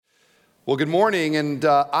Well, good morning, and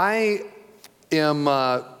I am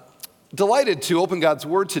delighted to open God's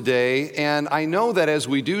Word today, and I know that as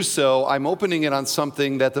we do so, I'm opening it on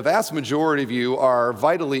something that the vast majority of you are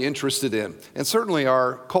vitally interested in, and certainly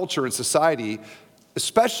our culture and society,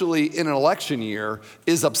 especially in an election year,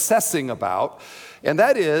 is obsessing about, and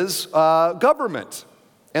that is government,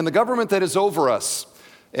 and the government that is over us,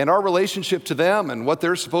 and our relationship to them, and what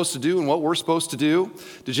they're supposed to do, and what we're supposed to do.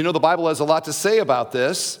 Did you know the Bible has a lot to say about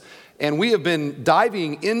this? And we have been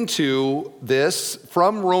diving into this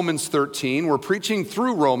from Romans 13. We're preaching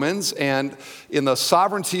through Romans, and in the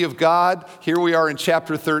sovereignty of God, here we are in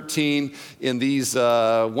chapter 13 in these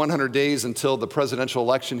 100 days until the presidential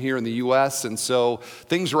election here in the U.S. And so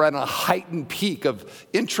things are at a heightened peak of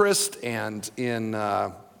interest and in,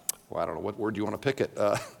 I don't know, what word do you want to pick it?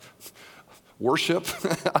 Worship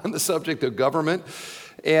on the subject of government.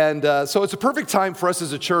 And so it's a perfect time for us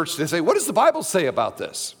as a church to say, what does the Bible say about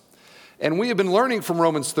this? And we have been learning from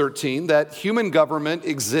Romans 13 that human government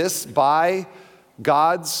exists by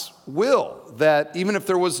God's will, that even if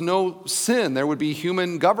there was no sin, there would be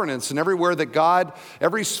human governance. And everywhere that God,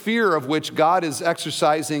 every sphere of which God is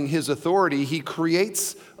exercising his authority, he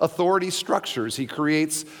creates authority structures, he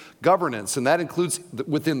creates governance. And that includes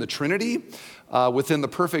within the Trinity, within the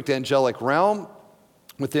perfect angelic realm,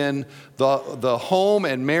 within the home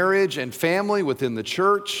and marriage and family, within the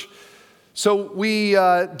church. So we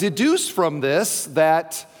deduce from this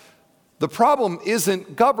that the problem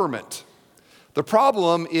isn't government. The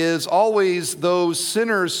problem is always those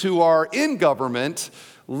sinners who are in government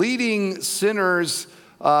leading sinners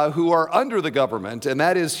who are under the government, and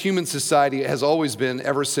that is human society has always been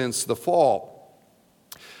ever since the fall.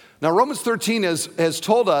 Now, Romans 13 has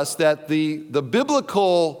told us that the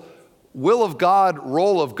biblical will of God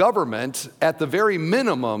role of government at the very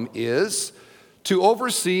minimum is to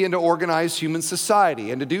oversee and to organize human society,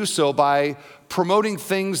 and to do so by promoting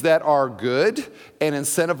things that are good and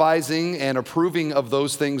incentivizing and approving of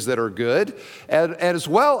those things that are good, and as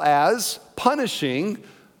well as punishing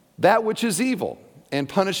that which is evil and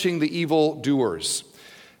punishing the evil doers.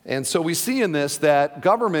 And so we see in this that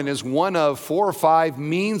government is one of 4 or 5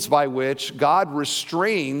 means by which God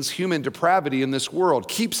restrains human depravity in this world,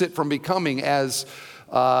 keeps it from becoming as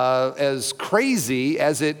crazy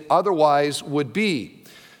as it otherwise would be.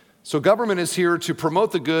 So government is here to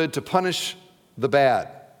promote the good, to punish the bad.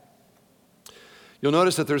 You'll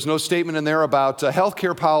notice that there's no statement in there about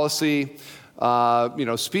healthcare policy,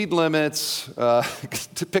 speed limits,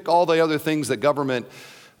 to pick all the other things that government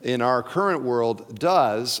in our current world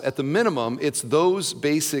does. At the minimum, it's those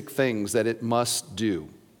basic things that it must do.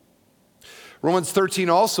 Romans 13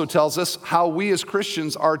 also tells us how we as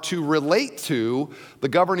Christians are to relate to the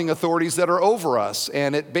governing authorities that are over us.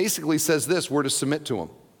 And it basically says this: we're to submit to them.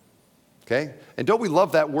 Okay? And don't we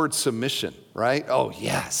love that word submission, right? Oh,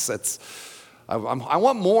 yes. I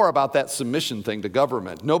want more about that submission thing to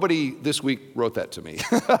government. Nobody this week wrote that to me.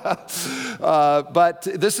 But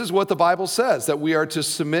this is what the Bible says, that we are to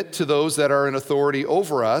submit to those that are in authority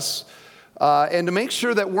over us, and to make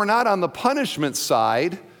sure that we're not on the punishment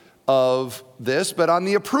side of this, but on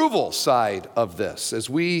the approval side of this, as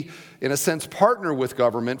we, in a sense, partner with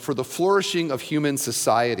government for the flourishing of human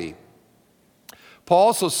society. Paul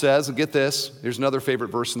also says, and get this, here's another favorite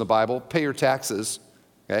verse in the Bible: pay your taxes,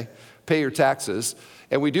 okay? Pay your taxes.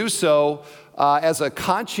 And we do so as a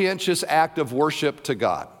conscientious act of worship to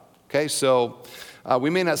God, okay? So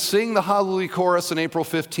we may not sing the Hallelujah chorus on April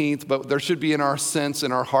 15th, but there should be in our sense,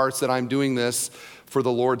 in our hearts, that I'm doing this for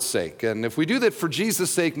the Lord's sake. And if we do that for Jesus'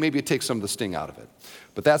 sake, maybe it takes some of the sting out of it.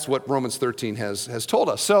 But that's what Romans 13 has told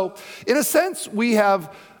us. So in a sense, we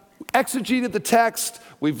have exegeted the text.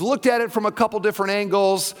 We've looked at it from a couple different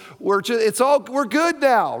angles. We're good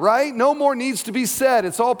now, right? No more needs to be said.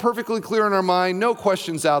 It's all perfectly clear in our mind. No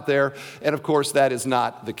questions out there. And of course, that is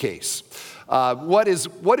not the case. What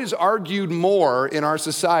is argued more in our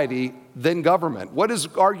society than government? What is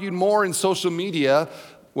argued more in social media?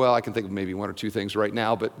 Well, I can think of maybe 1 or 2 things right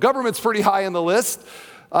now, but government's pretty high on the list.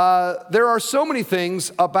 There are so many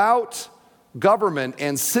things about government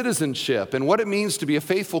and citizenship and what it means to be a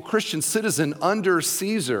faithful Christian citizen under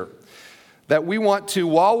Caesar that we want to,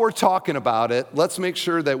 while we're talking about it, let's make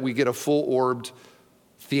sure that we get a full-orbed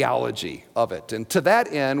theology of it. And to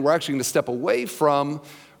that end, we're actually going to step away from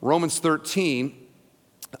Romans 13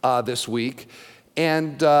 this week.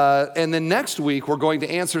 And then next week, we're going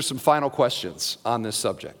to answer some final questions on this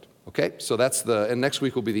subject, okay? So and next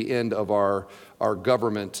week will be the end of our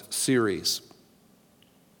government series.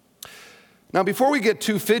 Now, before we get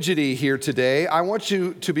too fidgety here today, I want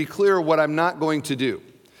you to be clear what I'm not going to do.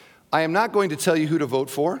 I am not going to tell you who to vote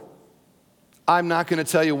for. I'm not going to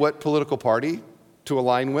tell you what political party to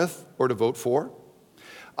align with or to vote for.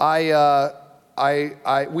 We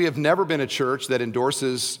have never been a church that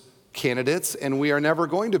endorses candidates, and we are never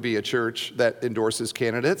going to be a church that endorses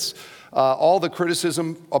candidates. All the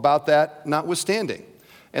criticism about that notwithstanding.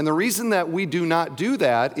 And the reason that we do not do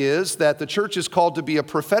that is that the church is called to be a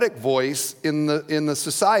prophetic voice in the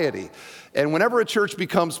society. And whenever a church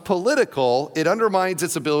becomes political, it undermines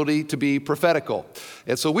its ability to be prophetical.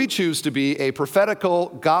 And so we choose to be a prophetical,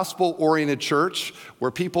 gospel-oriented church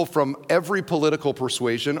where people from every political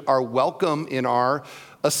persuasion are welcome in our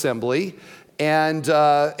assembly. And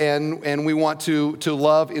we want to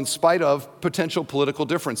love in spite of potential political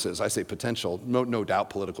differences. I say potential, no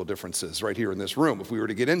doubt political differences right here in this room. If we were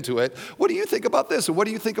to get into it, what do you think about this? And what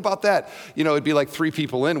do you think about that? You know, it'd be like 3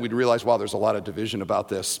 people in, we'd realize, wow, there's a lot of division about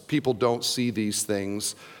this. People don't see these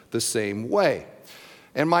things the same way.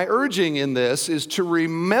 And my urging in this is to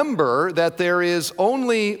remember that there is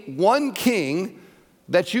only one king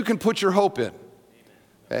that you can put your hope in,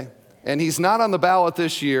 okay? And he's not on the ballot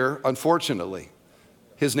this year, unfortunately.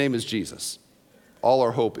 His name is Jesus. All our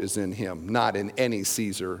hope is in him, not in any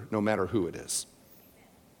Caesar, no matter who it is.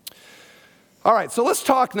 All right, so let's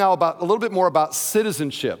talk now about a little bit more about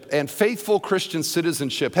citizenship and faithful Christian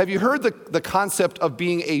citizenship. Have you heard the concept of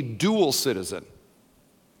being a dual citizen?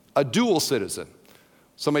 A dual citizen.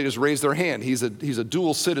 Somebody just raised their hand. He's a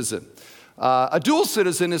dual citizen. A dual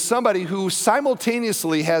citizen is somebody who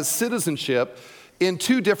simultaneously has citizenship in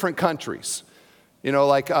 2 different countries. You know,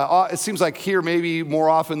 like it seems like here maybe more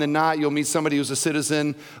often than not you'll meet somebody who's a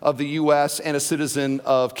citizen of the U.S. and a citizen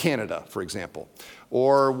of Canada, for example,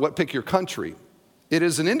 or pick your country. It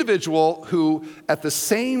is an individual who at the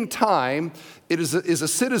same time is a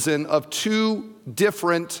citizen of 2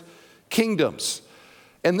 different kingdoms.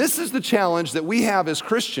 And this is the challenge that we have as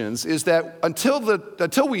Christians, is that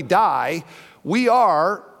until we die, we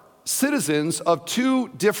are citizens of 2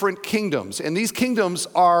 different kingdoms, and these kingdoms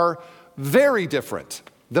are very different.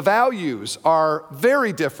 The values are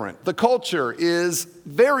very different. The culture is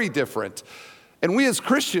very different. And we as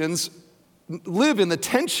Christians live in the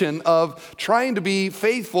tension of trying to be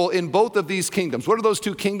faithful in both of these kingdoms. What are those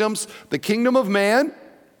 2 kingdoms? The kingdom of man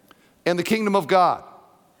and the kingdom of God.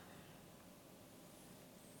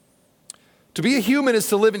 To be a human is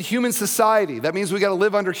to live in human society. That means we got to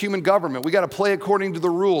live under human government. We got to play according to the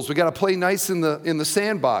rules. We got to play nice in the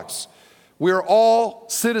sandbox. We are all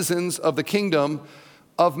citizens of the kingdom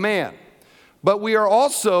of man. But we are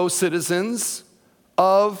also citizens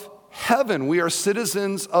of heaven. We are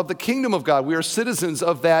citizens of the kingdom of God. We are citizens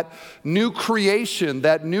of that new creation,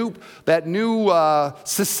 that new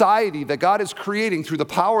society that God is creating through the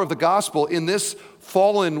power of the gospel in this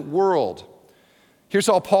fallen world. Here's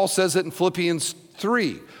how Paul says it in Philippians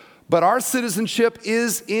 3. But our citizenship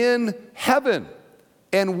is in heaven,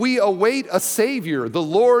 and we await a Savior, the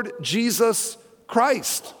Lord Jesus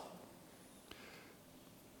Christ.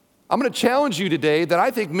 I'm going to challenge you today that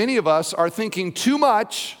I think many of us are thinking too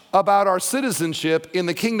much about our citizenship in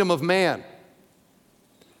the kingdom of man,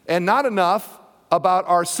 and not enough about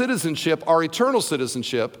our citizenship, our eternal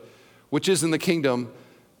citizenship, which is in the kingdom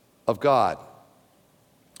of God.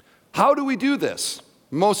 How do we do this?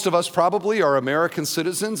 Most of us probably are American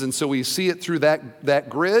citizens, and so we see it through that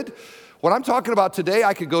grid. What I'm talking about today,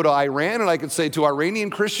 I could go to Iran and I could say to Iranian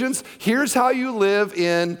Christians, here's how you live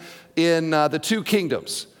in the 2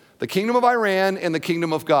 kingdoms, the kingdom of Iran and the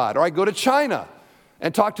kingdom of God. Or I go to China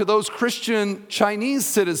and talk to those Christian Chinese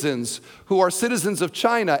citizens who are citizens of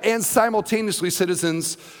China and simultaneously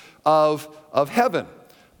citizens of heaven.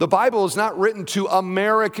 The Bible is not written to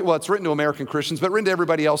it's written to American Christians, but written to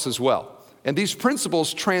everybody else as well. And these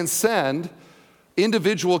principles transcend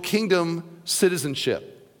individual kingdom citizenship.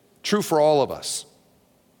 True for all of us.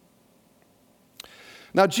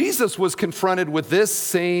 Now, Jesus was confronted with this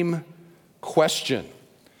same question.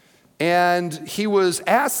 And he was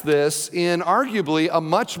asked this in arguably a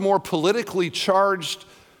much more politically charged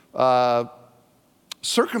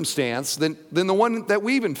circumstance than the one that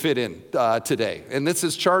we even fit in today. And this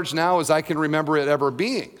is charged now as I can remember it ever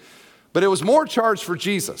being. But it was more charged for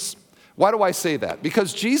Jesus. Why do I say that?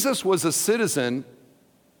 Because Jesus was a citizen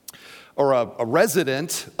or a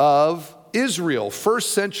resident of Israel,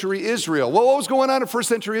 first century Israel. Well, what was going on in first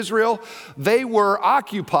century Israel? They were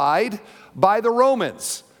occupied by the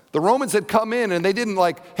Romans. The Romans had come in and they didn't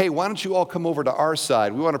like, hey, why don't you all come over to our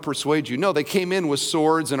side? We want to persuade you. No, they came in with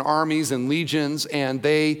swords and armies and legions, and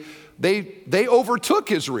they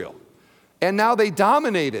overtook Israel. And now they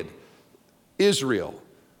dominated Israel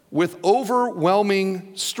with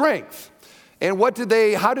overwhelming strength. And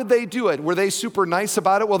how did they do it? Were they super nice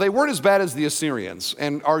about it? Well, they weren't as bad as the Assyrians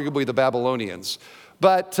and arguably the Babylonians.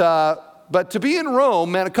 But to be in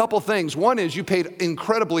Rome meant a couple things. One is you paid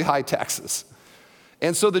incredibly high taxes.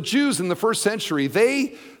 And so the Jews in the first century,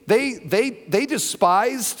 they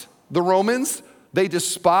despised the Romans. They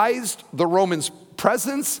despised the Romans'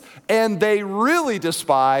 presence, and they really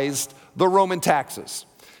despised the Roman taxes.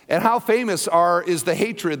 And how famous is the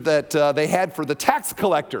hatred that they had for the tax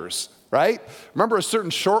collectors, right? Remember a certain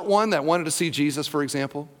short one that wanted to see Jesus, for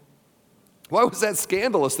example? Why was that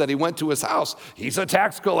scandalous that he went to his house? He's a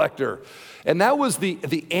tax collector. And that was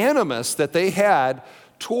the animus that they had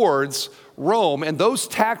towards Rome. And those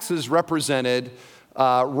taxes represented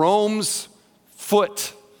Rome's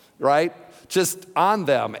foot, right? Just on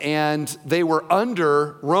them. And they were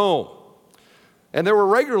under Rome. And there were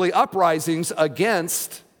regularly uprisings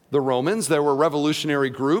against the Romans. There were revolutionary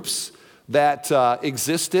groups that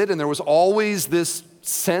existed. And there was always this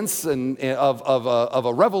sense of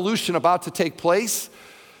a revolution about to take place.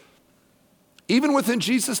 Even within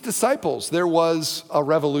Jesus' disciples, there was a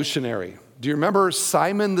revolutionary. Do you remember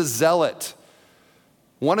Simon the Zealot?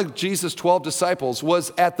 One of Jesus' 12 disciples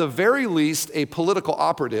was at the very least a political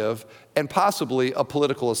operative and possibly a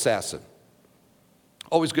political assassin.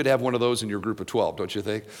 Always good to have one of those in your group of 12, don't you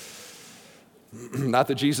think? Not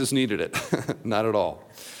that Jesus needed it, not at all.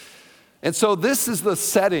 And so this is the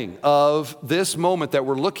setting of this moment that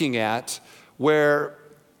we're looking at, where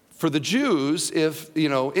for the Jews, if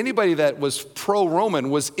anybody that was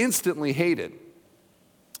pro-Roman was instantly hated.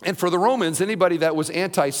 And for the Romans, anybody that was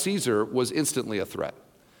anti-Caesar was instantly a threat.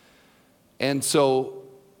 And so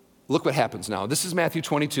look what happens now. This is Matthew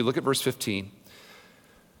 22. Look at verse 15.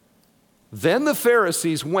 Then the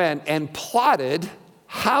Pharisees went and plotted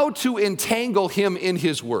how to entangle him in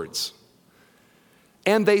his words.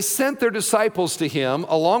 And they sent their disciples to him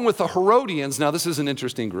along with the Herodians. Now, this is an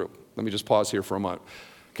interesting group. Let me just pause here for a moment.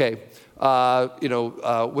 Okay,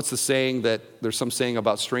 what's the saying that there's some saying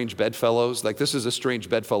about strange bedfellows? Like, this is a strange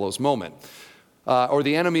bedfellows moment. Or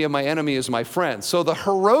the enemy of my enemy is my friend. So the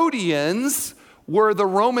Herodians were the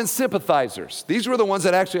Roman sympathizers. These were the ones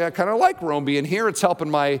that actually, I kind of like Rome being here. It's helping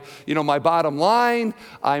my bottom line.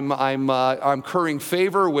 I'm currying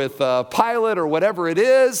favor with Pilate or whatever it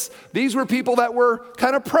is. These were people that were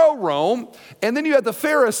kind of pro-Rome. And then you had the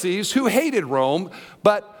Pharisees who hated Rome,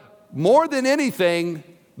 but more than anything,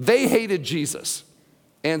 they hated Jesus.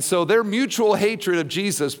 And so their mutual hatred of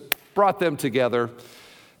Jesus brought them together.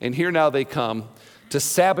 And here now they come to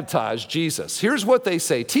sabotage Jesus. Here's what they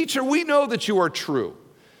say. Teacher, we know that you are true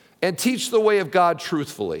and teach the way of God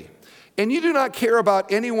truthfully. And you do not care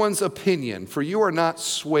about anyone's opinion, for you are not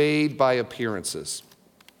swayed by appearances.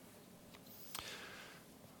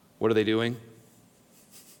 What are they doing?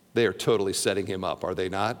 They are totally setting him up, are they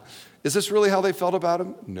not? Is this really how they felt about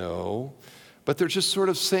him? No. But they're just sort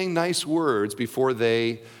of saying nice words before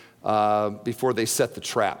they set the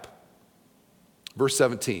trap. Verse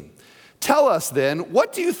 17. Tell us then,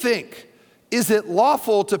 what do you think? Is it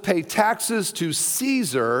lawful to pay taxes to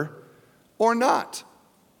Caesar or not?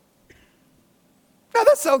 Now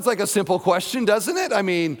that sounds like a simple question, doesn't it? I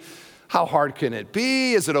mean, how hard can it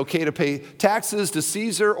be? Is it okay to pay taxes to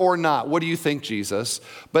Caesar or not? What do you think, Jesus?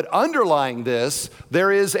 But underlying this,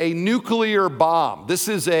 there is a nuclear bomb. This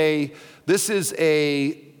is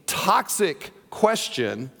a toxic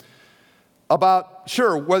question about,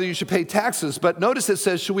 sure, whether you should pay taxes, but notice it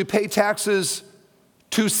says, should we pay taxes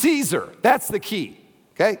to Caesar? That's the key,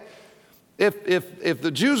 okay? If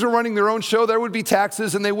the Jews were running their own show, there would be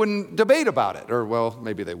taxes and they wouldn't debate about it. Or, well,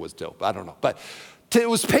 maybe they would still, I don't know. But it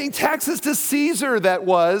was paying taxes to Caesar that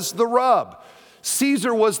was the rub.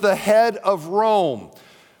 Caesar was the head of Rome.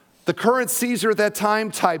 The current Caesar at that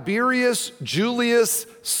time, Tiberius Julius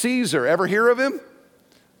Caesar. Ever hear of him?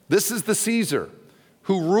 This is the Caesar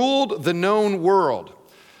who ruled the known world.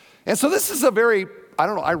 And so this is a very,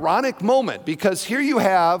 ironic moment, because here you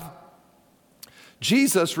have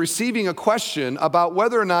Jesus receiving a question about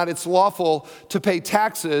whether or not it's lawful to pay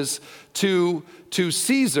taxes to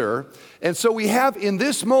Caesar. And so we have, in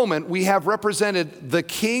this moment, we have represented the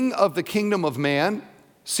king of the kingdom of man,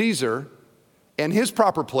 Caesar, and his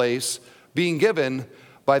proper place being given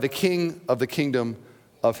by the king of the kingdom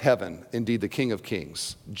of heaven, indeed the King of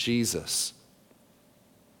Kings, Jesus.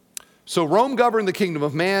 So Rome governed the kingdom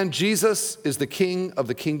of man. Jesus is the king of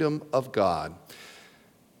the kingdom of God.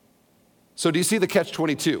 So do you see the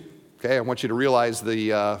catch-22? Okay, I want you to realize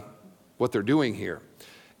what they're doing here.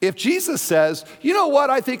 If Jesus says, you know what,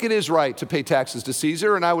 I think it is right to pay taxes to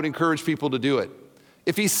Caesar, and I would encourage people to do it.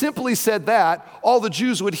 If he simply said that, all the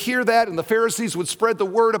Jews would hear that and the Pharisees would spread the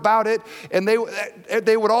word about it, and they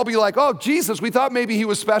would all be like, oh, Jesus, we thought maybe he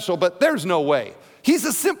was special, but there's no way. He's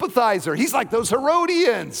a sympathizer. He's like those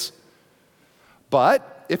Herodians.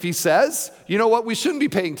 But if he says, you know what, we shouldn't be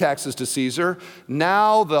paying taxes to Caesar,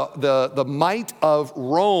 now the might of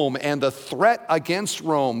Rome and the threat against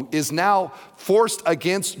Rome is now forced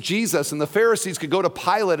against Jesus. And the Pharisees could go to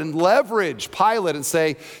Pilate and leverage Pilate and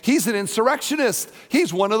say, he's an insurrectionist.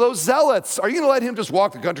 He's one of those zealots. Are you going to let him just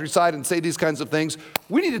walk the countryside and say these kinds of things?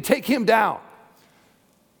 We need to take him down.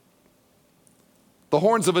 The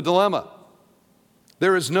horns of a dilemma.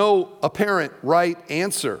 There is no apparent right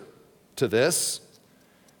answer to this,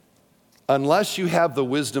 unless you have the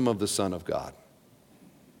wisdom of the Son of God.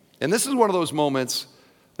 And this is one of those moments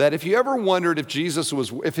that if you ever wondered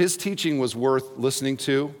if his teaching was worth listening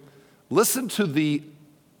to, listen to the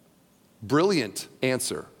brilliant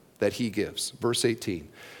answer that he gives. Verse 18.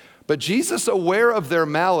 But Jesus, aware of their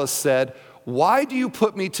malice, said, why do you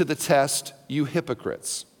put me to the test, you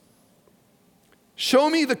hypocrites? Show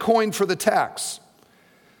me the coin for the tax.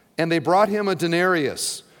 And they brought him a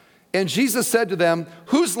denarius. And Jesus said to them,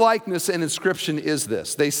 whose likeness and inscription is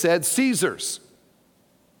this? They said, Caesar's.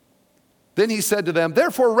 Then he said to them,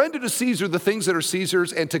 therefore render to Caesar the things that are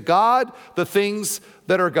Caesar's, and to God the things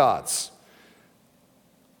that are God's.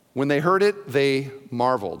 When they heard it, they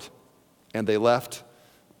marveled, and they left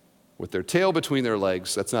with their tail between their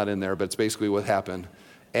legs. That's not in there, but it's basically what happened.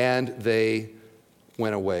 And they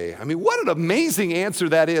went away. I mean, what an amazing answer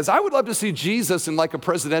that is. I would love to see Jesus in like a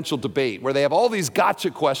presidential debate where they have all these gotcha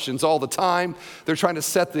questions all the time. They're trying to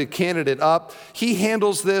set the candidate up. He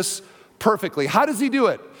handles this perfectly. How does he do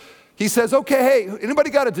it? He says, okay, hey, anybody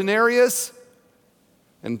got a denarius?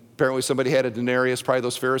 And apparently somebody had a denarius, probably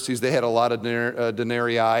those Pharisees, they had a lot of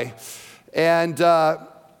denarii. And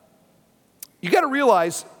you got to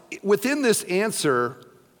realize within this answer,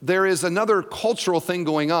 there is another cultural thing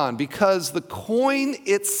going on because the coin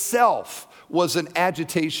itself was an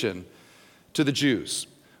agitation to the Jews.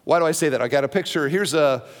 Why do I say that? I got a picture. Here's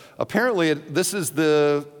apparently this is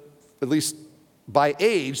at least by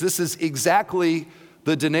age, this is exactly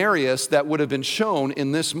the denarius that would have been shown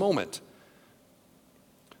in this moment.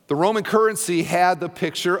 The Roman currency had the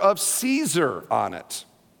picture of Caesar on it.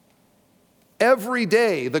 Every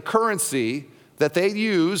day, the currency that they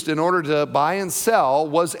used in order to buy and sell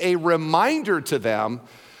was a reminder to them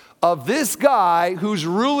of this guy who's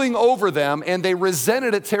ruling over them, and they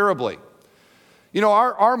resented it terribly. You know,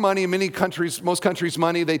 our money, in many countries, most countries'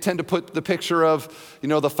 money, they tend to put the picture of, you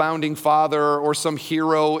know, the founding father or some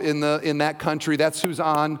hero in that country. That's who's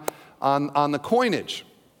on the coinage.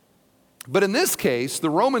 But in this case, the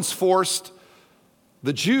Romans forced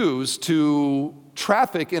the Jews to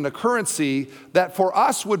traffic in a currency that for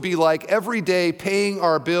us would be like every day paying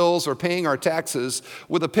our bills or paying our taxes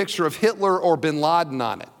with a picture of Hitler or bin Laden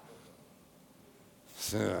on it.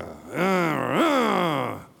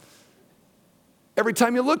 Every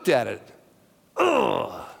time you looked at it,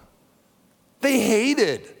 they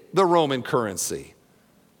hated the Roman currency.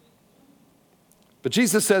 But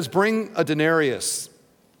Jesus says, bring a denarius,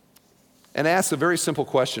 and asks a very simple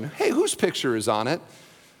question. Hey, whose picture is on it?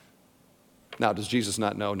 Now, does Jesus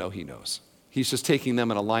not know? No, he knows. He's just taking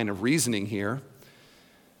them in a line of reasoning here.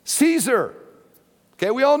 Caesar.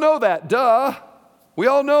 Okay, we all know that. Duh. We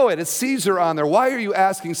all know it. It's Caesar on there. Why are you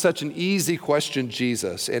asking such an easy question,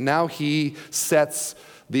 Jesus? And now he sets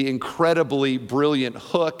the incredibly brilliant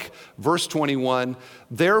hook. Verse 21,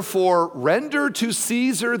 therefore render to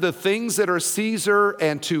Caesar the things that are Caesar,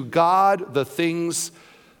 and to God the things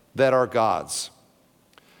that are God's.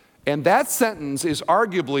 And that sentence is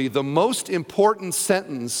arguably the most important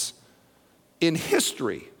sentence in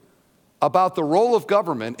history about the role of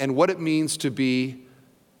government and what it means to be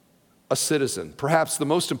a citizen. Perhaps the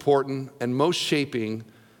most important and most shaping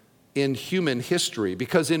in human history,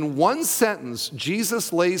 because in one sentence,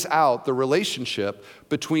 Jesus lays out the relationship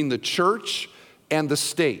between the church and the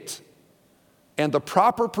state and the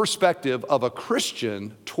proper perspective of a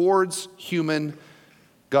Christian towards human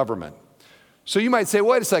government. So you might say,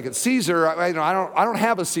 wait a second, Caesar, I don't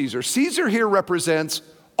have a Caesar. Caesar here represents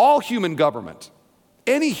all human government,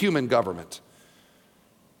 any human government.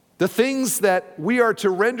 The things that we are to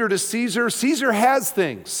render to Caesar, Caesar has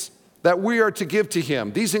things that we are to give to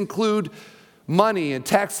him. These include money and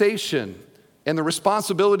taxation and the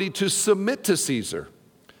responsibility to submit to Caesar.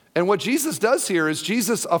 And what Jesus does here is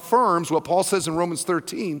Jesus affirms what Paul says in Romans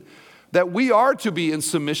 13, that we are to be in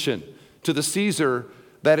submission to the Caesar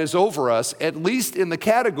that is over us, at least in the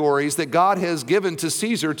categories that God has given to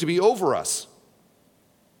Caesar to be over us.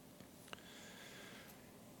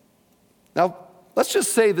 Now, let's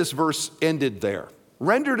just say this verse ended there.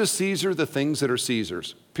 Render to Caesar the things that are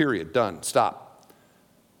Caesar's. Period. Done. Stop.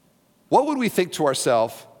 What would we think to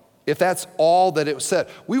ourselves if that's all that it said?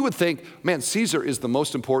 We would think, man, Caesar is the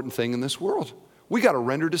most important thing in this world. We got to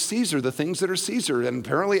render to Caesar the things that are Caesar, and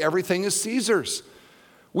apparently everything is Caesar's.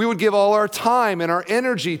 We would give all our time and our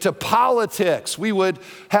energy to politics. We would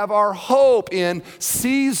have our hope in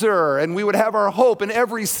Caesar, and we would have our hope in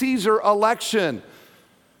every Caesar election.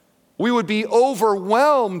 We would be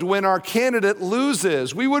overwhelmed when our candidate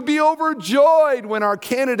loses. We would be overjoyed when our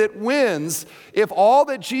candidate wins if all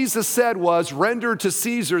that Jesus said was, render to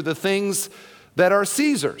Caesar the things that are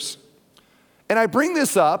Caesar's. And I bring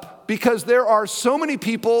this up because there are so many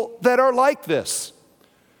people that are like this,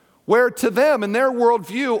 where to them, in their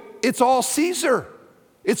worldview, it's all Caesar.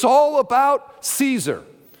 It's all about Caesar.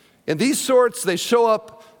 And these sorts, they show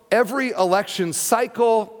up every election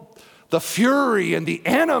cycle. The fury and the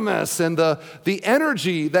animus and the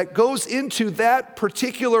energy that goes into that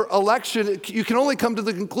particular election, you can only come to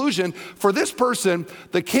the conclusion, for this person,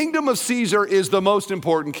 the kingdom of Caesar is the most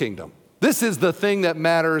important kingdom. This is the thing that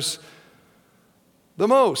matters the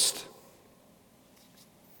most.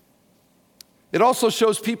 It also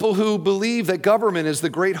shows people who believe that government is the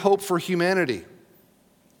great hope for humanity,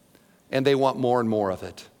 and they want more and more of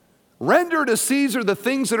it. Render to Caesar the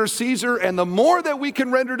things that are Caesar, and the more that we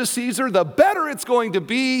can render to Caesar, the better it's going to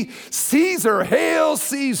be. Caesar, hail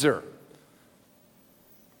Caesar.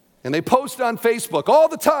 And they post on Facebook all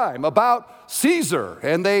the time about Caesar,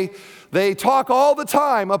 and they talk all the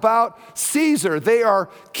time about Caesar. They are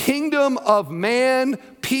kingdom of man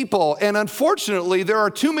people, and unfortunately, there are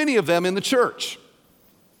too many of them in the church.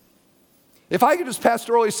 If I could just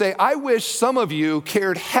pastorally say, I wish some of you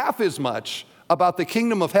cared half as much about the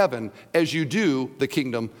kingdom of heaven as you do the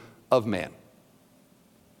kingdom of man.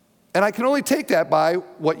 And I can only take that by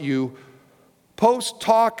what you post,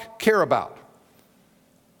 talk, care about.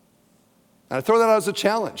 And I throw that out as a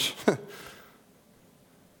challenge.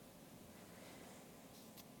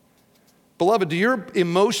 Beloved, do your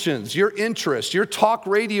emotions, your interests, your talk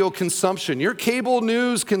radio consumption, your cable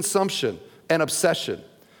news consumption and obsession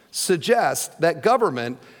suggest that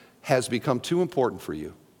government has become too important for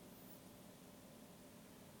you?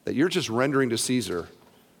 That you're just rendering to Caesar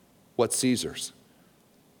what's Caesar's?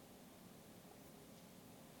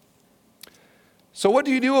 So what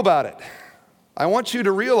do you do about it? I want you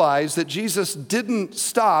to realize that Jesus didn't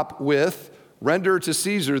stop with render to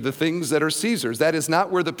Caesar the things that are Caesar's. That is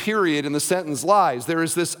not where the period in the sentence lies. There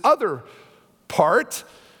is this other part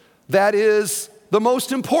that is the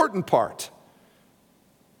most important part.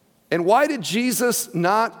 And why did Jesus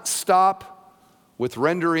not stop with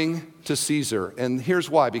rendering to Caesar? And here's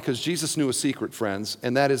why. Because Jesus knew a secret, friends,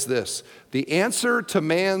 and that is this. The answer to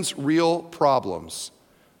man's real problems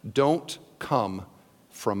don't come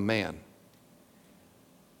from man.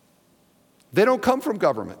 They don't come from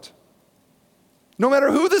government. No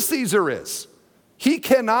matter who the Caesar is, he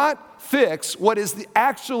cannot fix what is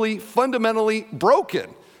actually fundamentally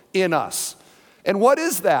broken in us. And what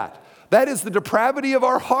is that? That is the depravity of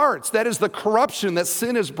our hearts. That is the corruption that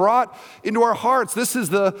sin has brought into our hearts. This is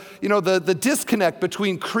the disconnect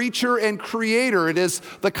between creature and creator. It is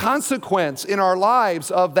the consequence in our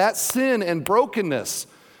lives of that sin and brokenness.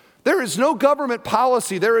 There is no government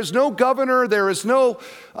policy, there is no governor, there is no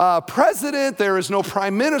president, there is no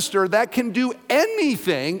prime minister that can do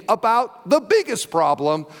anything about the biggest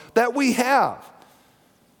problem that we have.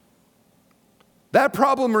 That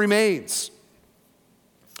problem remains.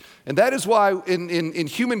 And that is why in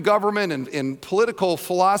human government and in political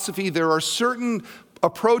philosophy, there are certain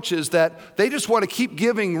approaches that they just want to keep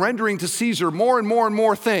rendering to Caesar more and more and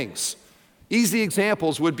more things. Easy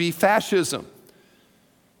examples would be fascism,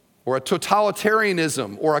 or a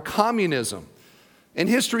totalitarianism, or a communism. And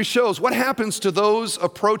history shows what happens to those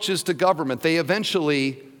approaches to government. They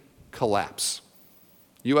eventually collapse.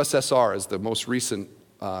 USSR is the most recent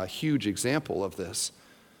huge example of this.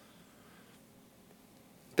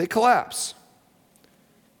 They collapse.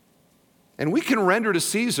 And we can render to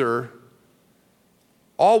Caesar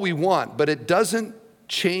all we want, but it doesn't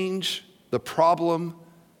change the problem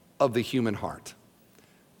of the human heart.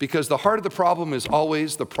 Because the heart of the problem is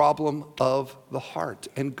always the problem of the heart,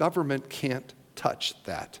 and government can't touch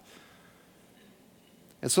that.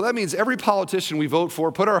 And so that means every politician we vote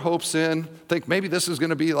for, put our hopes in, think maybe this is going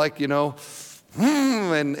to be like, and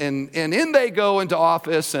in they go into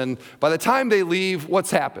office, and by the time they leave, what's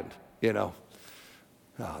happened? They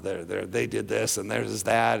did this, and there's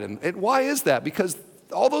that, and why is that? Because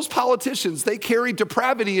all those politicians, they carry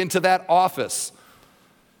depravity into that office.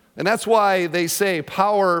 And that's why they say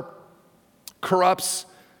power corrupts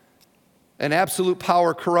and absolute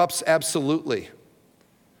power corrupts absolutely.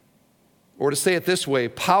 Or to say it this way,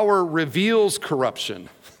 power reveals corruption,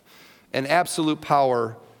 and absolute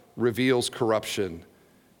power reveals corruption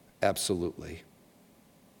absolutely.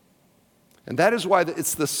 And that is why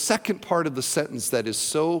it's the second part of the sentence that is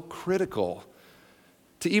so critical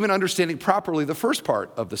to even understanding properly the first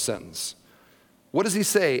part of the sentence. What does he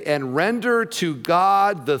say? And render to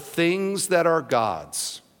God the things that are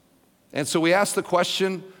God's. And so we ask the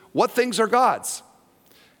question, what things are God's?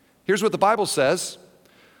 Here's what the Bible says.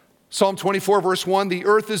 Psalm 24, verse 1, the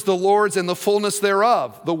earth is the Lord's and the fullness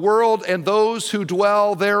thereof, the world and those who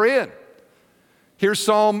dwell therein. Here's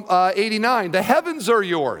Psalm 89, the heavens are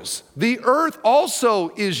yours, the earth also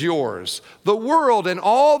is yours, the world and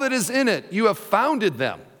all that is in it, you have founded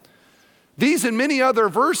them. These and many other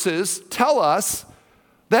verses tell us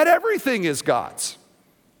that everything is God's.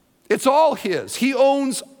 It's all His. He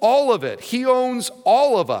owns all of it. He owns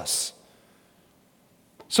all of us.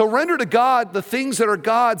 So render to God the things that are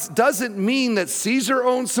God's doesn't mean that Caesar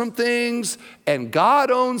owns some things and God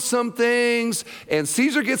owns some things and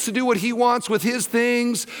Caesar gets to do what he wants with his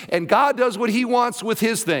things and God does what he wants with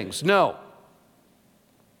his things. No.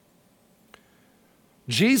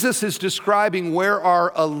 Jesus is describing where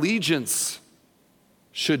our allegiance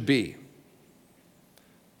should be.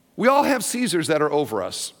 We all have Caesars that are over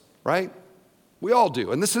us, right? We all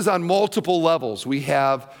do. And this is on multiple levels. We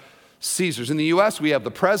have Caesars. In the U.S., we have the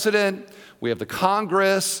president, we have the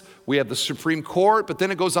Congress, we have the Supreme Court, but then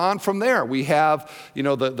it goes on from there. We have,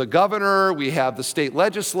 the governor, we have the state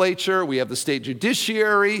legislature, we have the state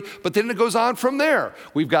judiciary, but then it goes on from there.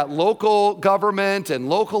 We've got local government and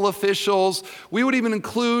local officials. We would even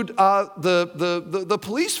include the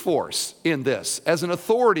police force in this as an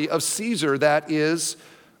authority of Caesar that is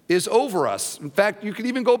over us. In fact, you could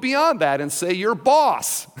even go beyond that and say your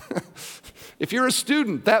boss. If you're a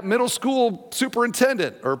student, that middle school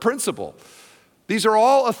superintendent or principal, these are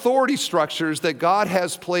all authority structures that God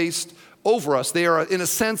has placed over us. They are, in a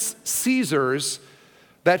sense, Caesars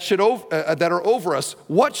that are over us.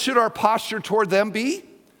 What should our posture toward them be?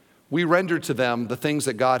 We render to them the things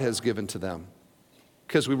that God has given to them,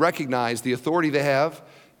 because we recognize the authority they have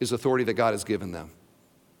is authority that God has given them.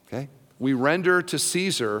 Okay? We render to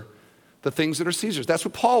Caesar the things that are Caesar's. That's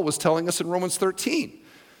what Paul was telling us in Romans 13.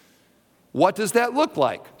 What does that look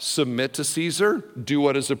like? Submit to Caesar, do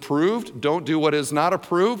what is approved, don't do what is not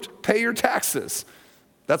approved, pay your taxes.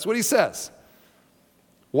 That's what he says.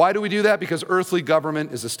 Why do we do that? Because earthly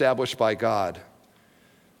government is established by God.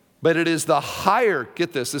 But it is the higher,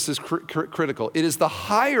 get this is critical, it is the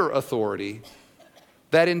higher authority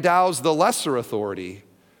that endows the lesser authority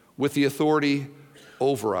with the authority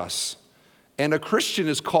over us. And a Christian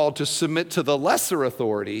is called to submit to the lesser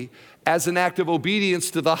authority as an act of obedience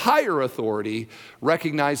to the higher authority,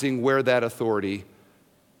 recognizing where that authority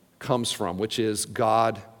comes from, which is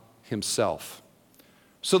God Himself.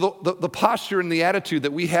 So the posture and the attitude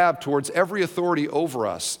that we have towards every authority over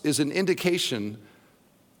us is an indication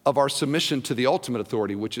of our submission to the ultimate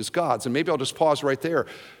authority, which is God's. And maybe I'll just pause right there.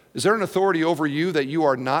 Is there an authority over you that you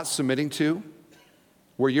are not submitting to?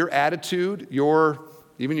 Where your attitude,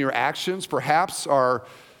 even your actions perhaps are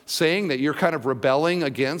saying that you're kind of rebelling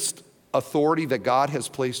against authority that God has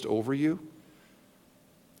placed over you?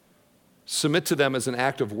 Submit to them as an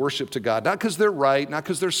act of worship to God, not because they're right, not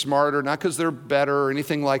because they're smarter, not because they're better or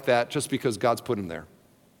anything like that, just because God's put them there.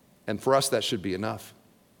 And for us, that should be enough.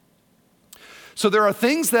 So there are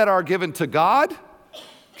things that are given to God,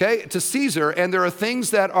 okay, to Caesar, and there are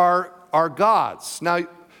things that are God's. Now,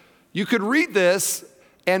 you could read this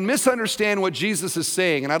and misunderstand what Jesus is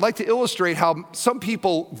saying. And I'd like to illustrate how some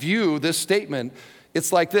people view this statement.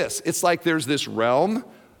 It's like this. It's like there's this realm.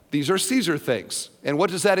 These are Caesar things. And what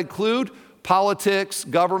does that include? Politics,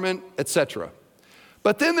 government, etc.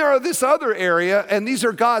 But then there are this other area, and these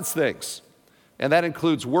are God's things. And that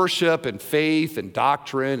includes worship and faith and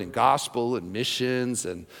doctrine and gospel and missions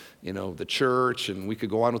and, the church. And we could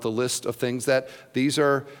go on with a list of things that these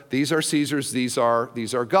are Caesar's, these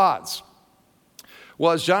are God's.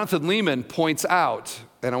 Well, as Jonathan Lehman points out,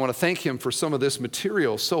 and I want to thank him for some of this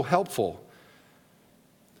material, so helpful,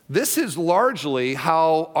 this is largely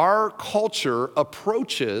how our culture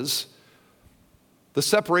approaches the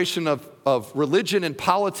separation of religion and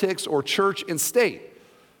politics or church and state.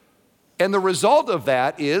 And the result of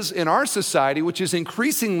that is, in our society, which is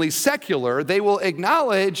increasingly secular, they will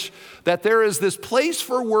acknowledge that there is this place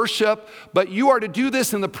for worship, but you are to do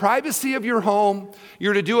this in the privacy of your home.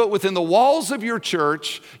 You're to do it within the walls of your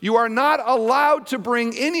church. You are not allowed to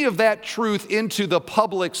bring any of that truth into the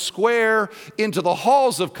public square, into the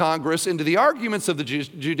halls of Congress, into the arguments of the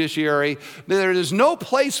judiciary. There is no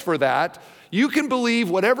place for that. You can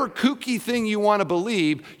believe whatever kooky thing you want to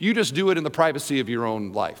believe. You just do it in the privacy of your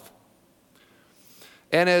own life.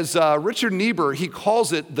 And as Richard Niebuhr, he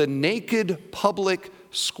calls it the naked public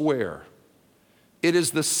square. It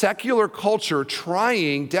is the secular culture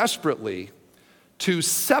trying desperately to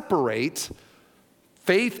separate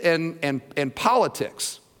faith and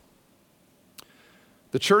politics,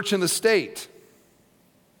 the church and the state.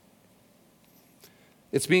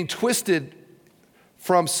 It's being twisted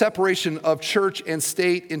from separation of church and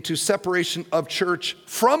state into separation of church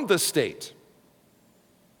from the state.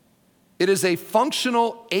 It is a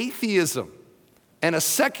functional atheism and a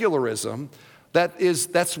secularism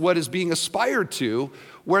that's what is being aspired to,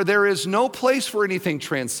 where there is no place for anything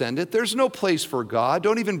transcendent. There's no place for God.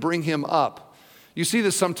 Don't even bring him up. You see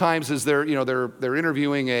this sometimes as they're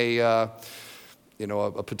interviewing a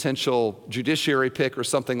potential judiciary pick or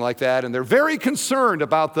something like that, and they're very concerned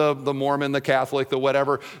about the Mormon, the Catholic, the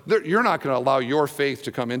whatever. You're not going to allow your faith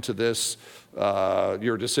to come into this,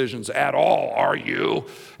 your decisions at all, are you?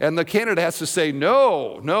 And the candidate has to say,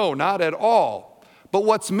 no, not at all. But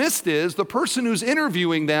what's missed is the person who's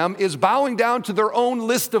interviewing them is bowing down to their own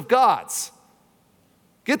list of gods.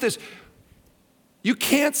 Get this. You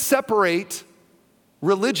can't separate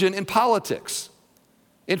religion and politics.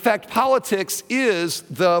 In fact, politics is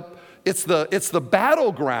the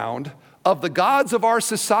battleground of the gods of our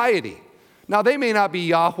society. Now, they may not be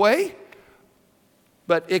Yahweh,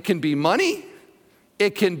 but it can be money,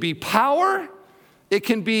 it can be power, it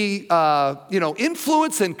can be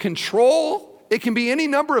influence and control, it can be any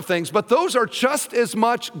number of things, but those are just as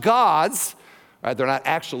much gods. Right? They're not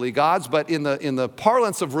actually gods, but in the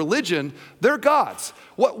parlance of religion, they're gods.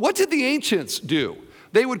 What did the ancients do?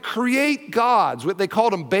 They would create gods. They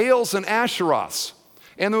called them Baals and Asheroths.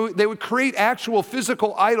 And they would create actual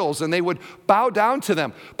physical idols, and they would bow down to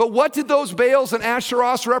them. But what did those Baals and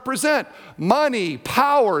Asheroths represent? Money,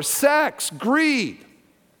 power, sex, greed.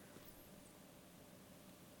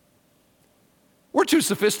 We're too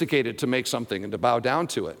sophisticated to make something and to bow down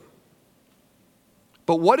to it.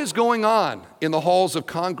 But what is going on in the halls of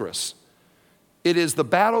Congress? It is the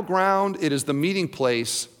battleground, it is the meeting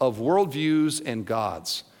place of worldviews and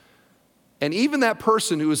gods. And even that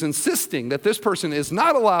person who is insisting that this person is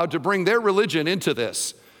not allowed to bring their religion into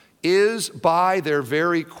this is by their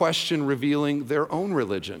very question revealing their own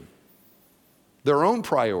religion, their own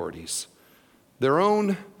priorities, their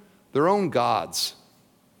own gods.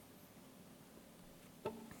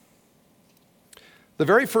 The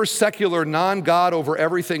very first secular non-God over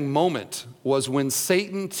everything moment was when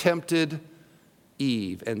Satan tempted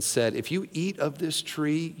Eve and said, if you eat of this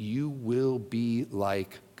tree, you will be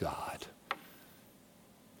like God.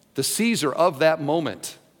 The Caesar of that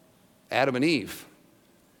moment, Adam and Eve,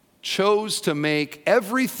 chose to make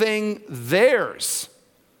everything theirs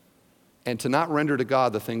and to not render to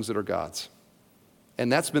God the things that are God's.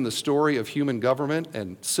 And that's been the story of human government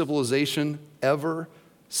and civilization ever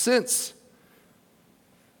since.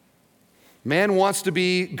 Man wants to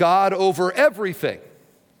be God over everything.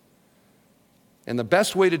 And the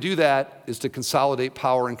best way to do that is to consolidate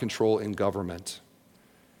power and control in government,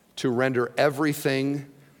 to render everything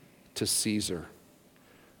to Caesar.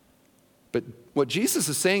 But what Jesus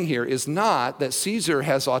is saying here is not that Caesar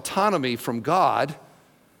has autonomy from God.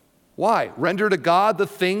 Why? Render to God the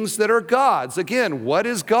things that are God's. Again, what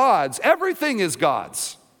is God's? Everything is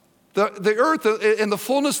God's. The earth and the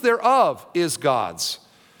fullness thereof is God's.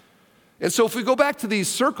 And so if we go back to these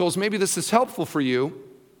circles, maybe this is helpful for you.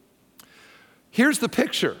 Here's the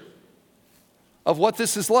picture of what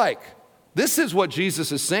this is like. This is what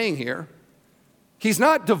Jesus is saying here. He's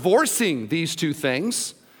not divorcing these two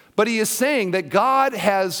things, but he is saying that God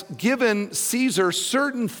has given Caesar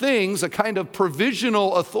certain things, a kind of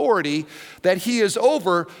provisional authority that he is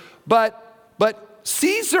over, but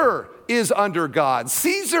Caesar is under God.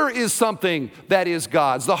 Caesar is something that is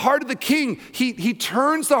God's. The heart of the king, he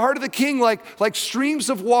turns the heart of the king like streams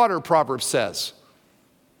of water, Proverbs says.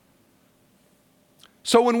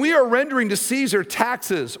 So when we are rendering to Caesar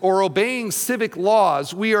taxes or obeying civic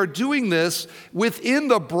laws, we are doing this within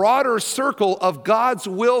the broader circle of God's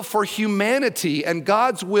will for humanity and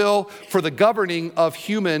God's will for the governing of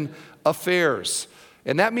human affairs.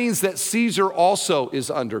 And that means that Caesar also is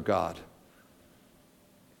under God.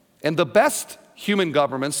 And the best human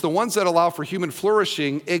governments, the ones that allow for human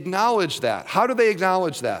flourishing, acknowledge that. How do they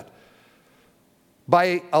acknowledge that?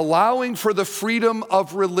 By allowing for the freedom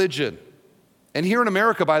of religion. And here in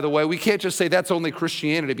America, by the way, we can't just say that's only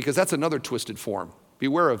Christianity, because that's another twisted form.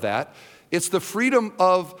 Beware of that. It's the freedom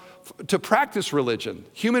to practice religion,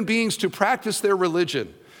 human beings to practice their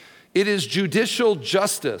religion. It is judicial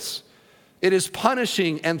justice. It is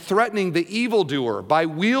punishing and threatening the evildoer by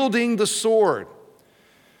wielding the sword.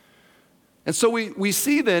 And so we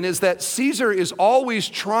see then is that Caesar is always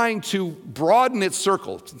trying to broaden its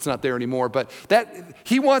circle. It's not there anymore, but that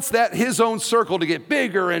he wants his own circle to get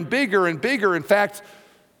bigger and bigger and bigger. In fact,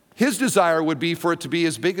 his desire would be for it to be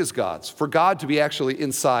as big as God's, for God to be actually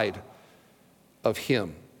inside of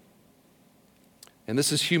him. And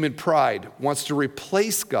this is human pride, wants to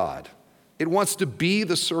replace God. It wants to be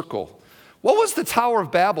the circle. What was the Tower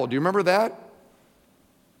of Babel? Do you remember that?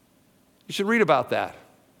 You should read about that.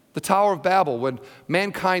 The Tower of Babel, when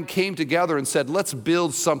mankind came together and said, let's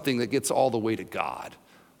build something that gets all the way to God.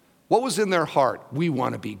 What was in their heart? We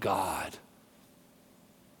want to be God.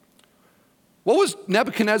 What was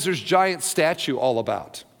Nebuchadnezzar's giant statue all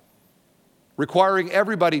about? Requiring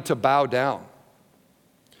everybody to bow down.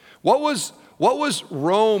 What was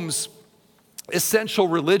Rome's essential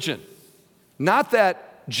religion? Not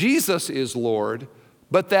that Jesus is Lord,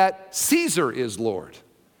 but that Caesar is Lord.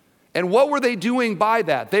 And what were they doing by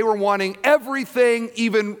that? They were wanting everything,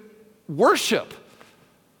 even worship,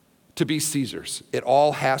 to be Caesar's. It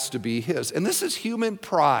all has to be his. And this is human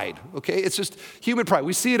pride, okay? It's just human pride.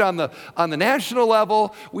 We see it on the national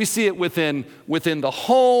level. We see it within the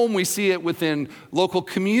home. We see it within local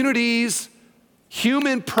communities.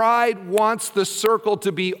 Human pride wants the circle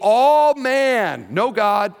to be all man, no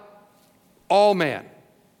God, all man.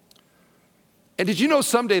 And did you know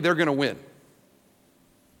someday they're going to win?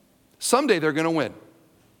 Someday they're going to win.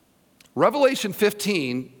 Revelation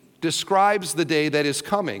 15 describes the day that is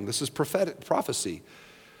coming. This is prophecy.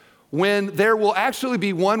 When there will actually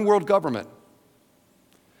be one world government.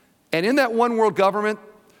 And in that one world government,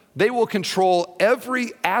 they will control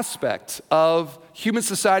every aspect of human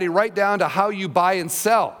society, right down to how you buy and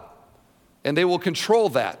sell. And they will control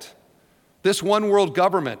that. This one world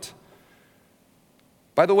government.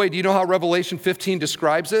 By the way, do you know how Revelation 15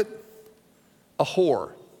 describes it? A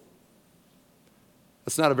whore.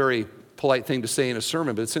 That's not a very polite thing to say in a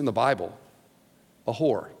sermon, but it's in the Bible. A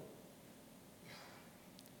whore.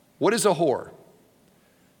 What is a whore?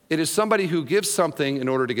 It is somebody who gives something in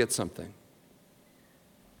order to get something.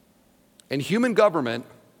 And human government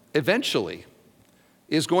eventually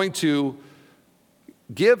is going to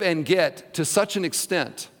give and get to such an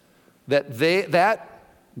extent that that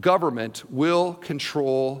government will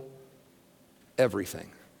control everything.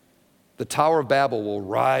 The Tower of Babel will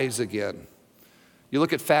rise again. You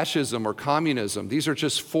look at fascism or communism, these are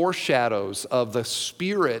just foreshadows of the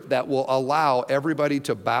spirit that will allow everybody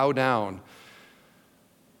to bow down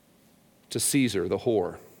to Caesar, the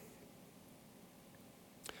whore.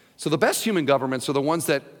 So the best human governments are the ones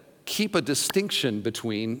that keep a distinction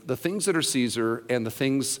between the things that are Caesar and the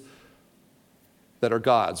things that are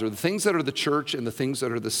God's, or the things that are the church and the things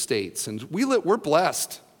that are the states. And we're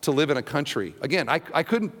blessed to live in a country. Again, I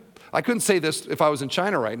couldn't say this if I was in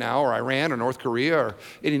China right now, or Iran, or North Korea, or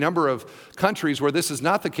any number of countries where this is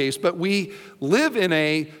not the case, but we live in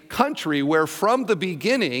a country where from the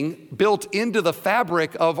beginning, built into the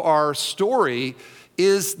fabric of our story,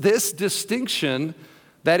 is this distinction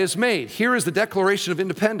that is made. Here is the Declaration of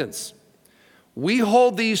Independence. We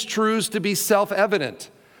hold these truths to be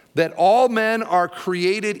self-evident, that all men are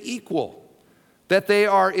created equal, that they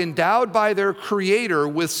are endowed by their Creator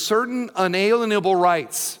with certain unalienable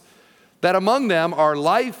rights, that among them are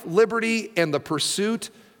life, liberty, and the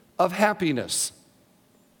pursuit of happiness.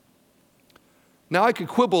 Now, I could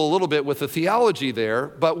quibble a little bit with the theology there,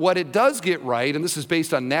 but what it does get right, and this is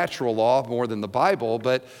based on natural law more than the Bible,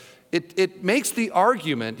 but it makes the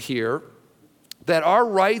argument here that our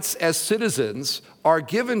rights as citizens are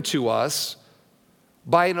given to us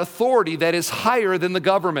by an authority that is higher than the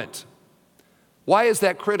government. Why is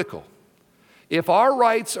that critical? If our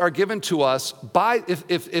rights are given to us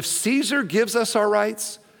if Caesar gives us our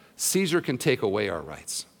rights, Caesar can take away our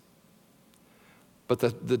rights. But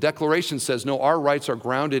the Declaration says, no, our rights are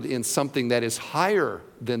grounded in something that is higher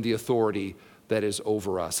than the authority that is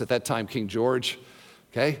over us. At that time, King George,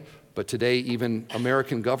 okay? But today, even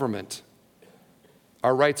American government.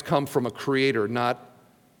 Our rights come from a creator, not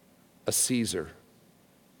a Caesar.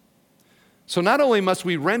 So not only must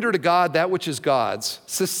we render to God that which is God's,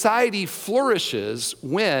 society flourishes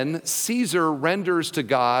when Caesar renders to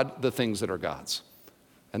God the things that are God's.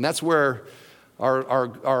 And that's where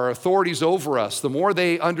our authorities over us, the more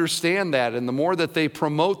they understand that and the more that they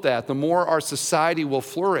promote that, the more our society will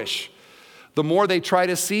flourish. The more they try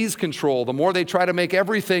to seize control, the more they try to make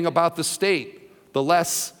everything about the state, the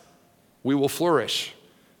less we will flourish.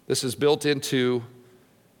 This is built into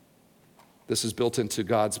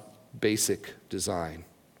God's basic design.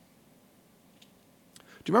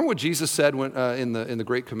 Do you remember what Jesus said when, in the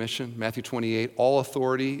Great Commission, Matthew 28? All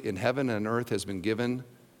authority in heaven and earth has been given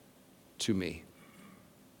to me.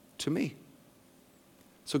 To me.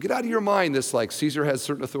 So get out of your mind this like Caesar has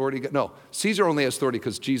certain authority. No, Caesar only has authority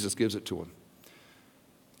because Jesus gives it to him.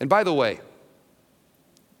 And by the way,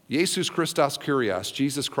 Jesus Christos Kyrios,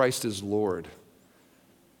 Jesus Christ is Lord,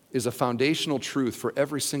 is a foundational truth for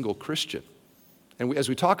every single Christian. And as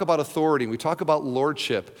we talk about authority, and we talk about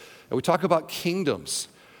lordship, and we talk about kingdoms,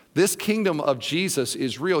 this kingdom of Jesus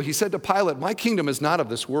is real. He said to Pilate, my kingdom is not of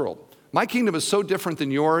this world. My kingdom is so different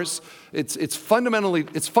than yours. It's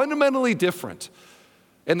fundamentally different.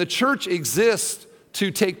 And the church exists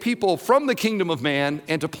to take people from the kingdom of man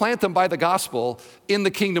and to plant them by the gospel in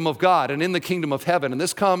the kingdom of God and in the kingdom of heaven. And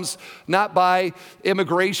this comes not by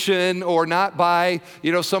immigration or not by,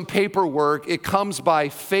 some paperwork. It comes by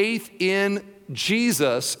faith in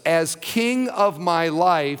Jesus as King of my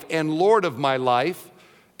life and Lord of my life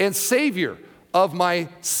and Savior of my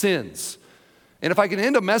sins. And if I can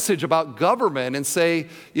end a message about government and say,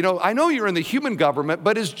 I know you're in the human government,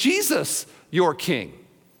 but is Jesus your King?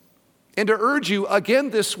 And to urge you again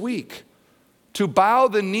this week to bow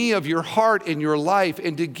the knee of your heart in your life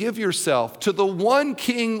and to give yourself to the one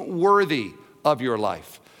King worthy of your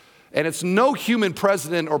life. And it's no human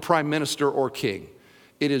president or prime minister or king.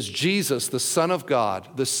 It is Jesus, the Son of God,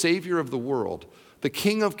 the Savior of the world, the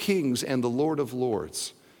King of kings and the Lord of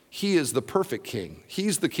lords. He is the perfect King.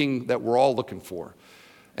 He's the King that we're all looking for.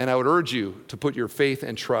 And I would urge you to put your faith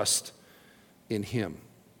and trust in Him.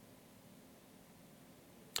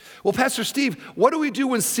 Well, Pastor Steve, what do we do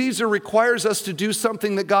when Caesar requires us to do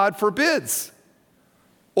something that God forbids?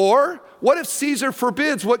 Or what if Caesar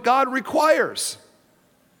forbids what God requires?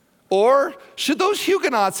 Or should those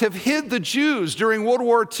Huguenots have hid the Jews during World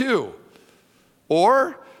War II?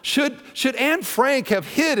 Or should Anne Frank have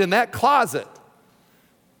hid in that closet?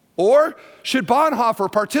 Or should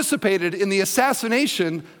Bonhoeffer participated in the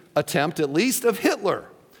assassination attempt, at least, of Hitler?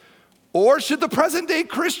 Or should the present day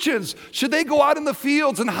Christians, should they go out in the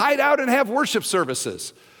fields and hide out and have worship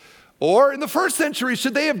services? Or in the first century,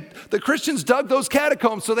 should the Christians dug those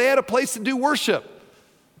catacombs so they had a place to do worship?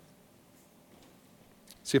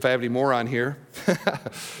 See if I have any more on here.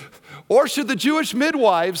 Or should the Jewish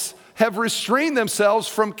midwives have restrained themselves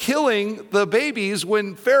from killing the babies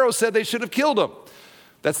when Pharaoh said they should have killed them?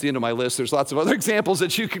 That's the end of my list. There's lots of other examples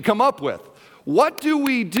that you could come up with. What do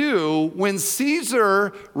we do when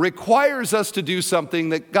Caesar requires us to do something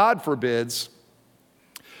that God forbids?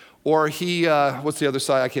 Or what's the other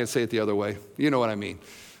side? I can't say it the other way. You know what I mean.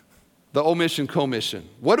 The omission, commission.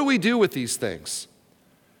 What do we do with these things?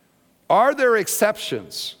 Are there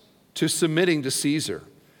exceptions to submitting to Caesar?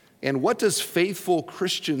 And what does faithful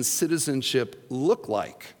Christian citizenship look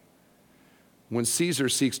like when Caesar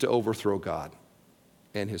seeks to overthrow God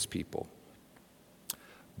and his people?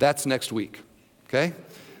 That's next week, okay?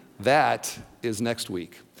 That is next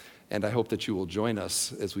week. And I hope that you will join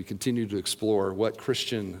us as we continue to explore what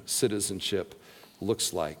Christian citizenship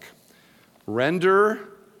looks like. Render,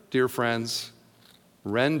 dear friends,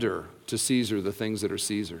 render to Caesar the things that are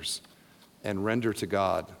Caesar's, and render to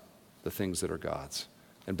God the things that are God's.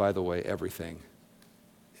 And by the way, everything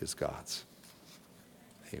is God's.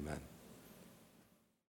 Amen.